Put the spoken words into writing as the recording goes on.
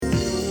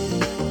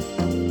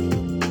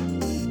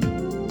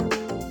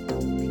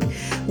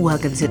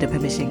Welcome to the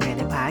Permission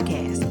Granted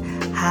Podcast.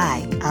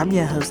 Hi, I'm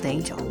your host,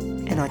 Angel.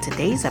 And on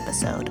today's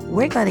episode,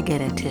 we're going to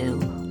get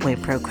into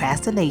when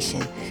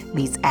procrastination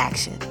meets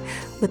action.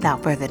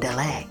 Without further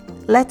delay,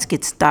 let's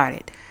get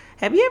started.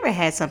 Have you ever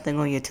had something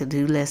on your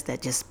to-do list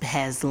that just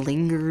has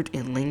lingered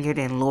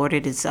and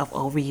lorded itself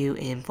over you,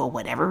 and for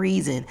whatever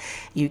reason,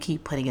 you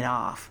keep putting it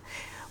off?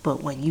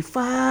 But when you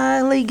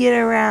finally get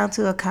around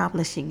to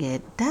accomplishing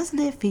it, doesn't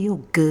it feel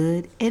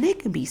good? And it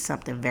can be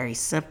something very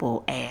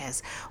simple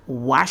as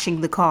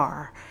washing the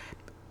car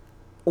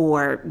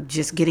or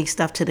just getting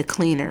stuff to the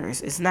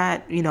cleaners. It's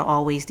not,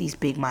 always these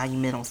big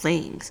monumental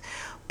things.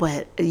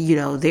 But,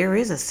 there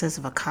is a sense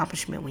of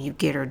accomplishment when you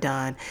get her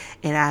done.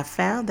 And I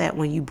found that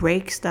when you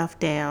break stuff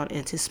down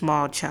into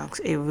small chunks,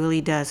 it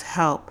really does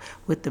help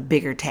with the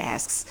bigger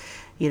tasks.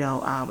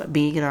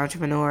 Being an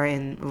entrepreneur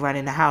and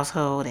running a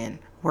household and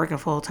working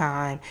full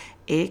time,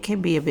 it can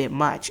be a bit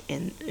much.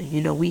 And,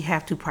 we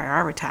have to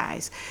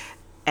prioritize.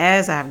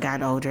 As I've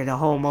gotten older, the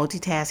whole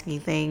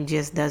multitasking thing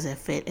just doesn't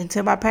fit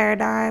into my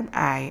paradigm.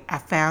 I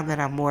found that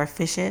I'm more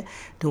efficient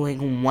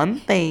doing one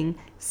thing,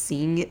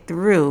 seeing it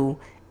through,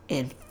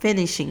 and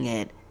finishing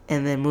it,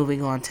 and then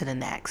moving on to the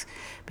next.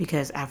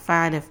 Because I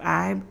find if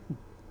I'm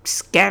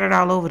scattered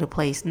all over the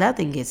place,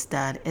 nothing gets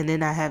done, and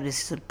then I have this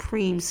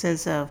supreme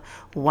sense of,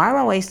 why am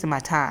I wasting my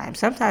time?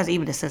 Sometimes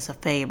even a sense of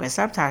failure, but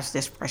sometimes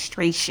this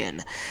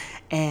frustration.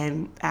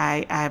 And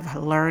I've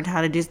learned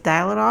how to just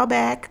dial it all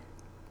back,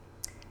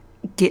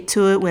 get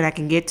to it when I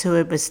can get to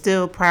it, but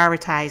still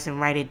prioritize and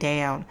write it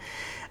down.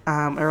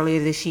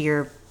 Earlier this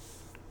year,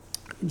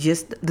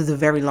 just the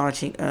very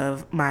launching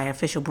of my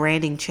official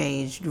branding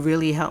change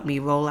really helped me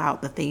roll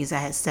out the things I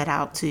had set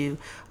out to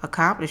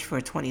accomplish for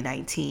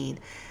 2019,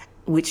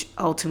 which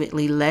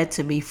ultimately led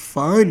to me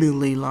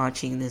finally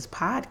launching this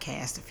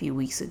podcast a few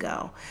weeks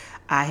ago.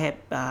 I had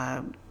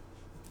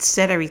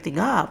set everything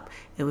up.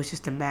 It was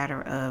just a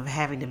matter of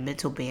having the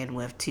mental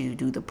bandwidth to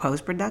do the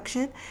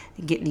post-production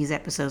and getting these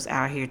episodes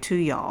out here to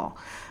y'all.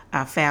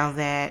 I found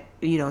that,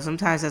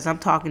 sometimes as I'm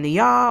talking to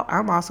y'all,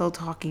 I'm also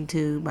talking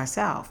to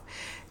myself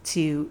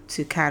to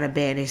kind of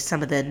banish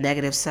some of the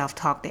negative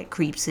self-talk that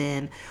creeps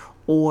in,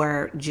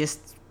 or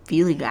just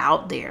feeling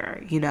out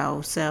there,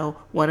 So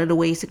one of the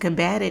ways to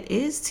combat it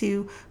is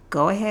to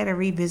go ahead and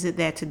revisit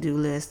that to-do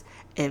list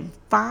and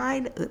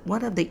find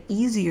one of the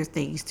easier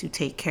things to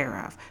take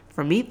care of.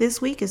 For me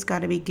this week, it's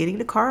going to be getting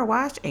the car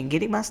washed and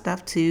getting my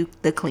stuff to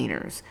the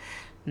cleaners.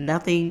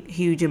 Nothing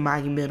huge and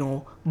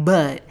monumental,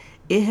 but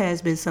it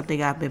has been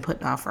something I've been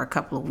putting off for a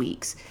couple of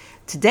weeks.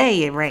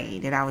 Today it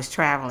rained and I was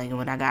traveling, and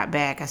when I got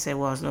back, I said,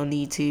 well, there's no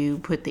need to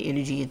put the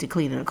energy into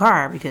cleaning the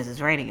car because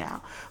it's raining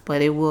out.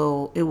 But it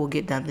will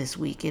get done this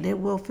week, and it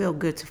will feel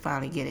good to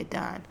finally get it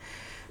done.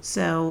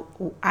 So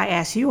I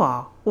ask you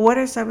all, what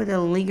are some of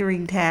the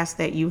lingering tasks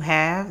that you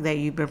have that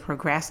you've been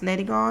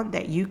procrastinating on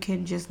that you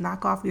can just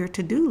knock off your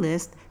to-do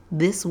list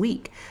this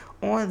week?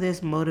 On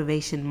this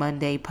Motivation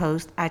Monday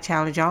post, I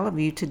challenge all of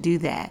you to do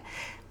that.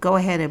 Go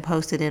ahead and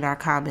post it in our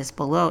comments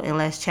below, and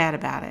let's chat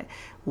about it.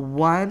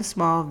 One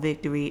small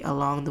victory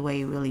along the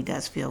way really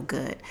does feel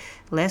good.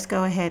 Let's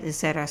go ahead and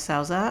set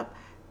ourselves up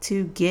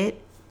to get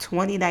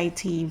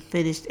 2019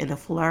 finished in a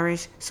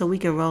flourish so we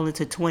can roll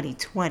into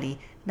 2020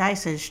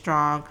 nice and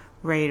strong,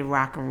 ready to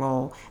rock and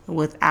roll,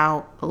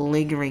 without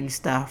lingering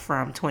stuff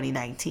from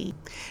 2019.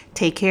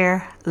 Take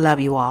care. Love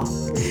you all.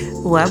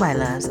 Well, my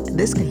loves,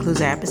 this concludes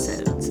our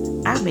episodes.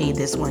 I made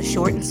this one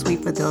short and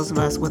sweet for those of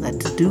us with a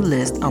to-do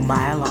list a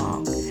mile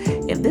long.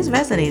 If this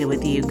resonated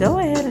with you, go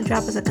ahead and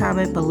drop us a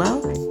comment below,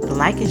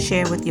 like and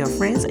share with your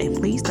friends, and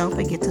please don't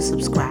forget to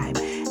subscribe.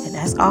 And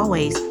as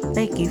always,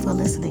 thank you for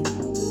listening.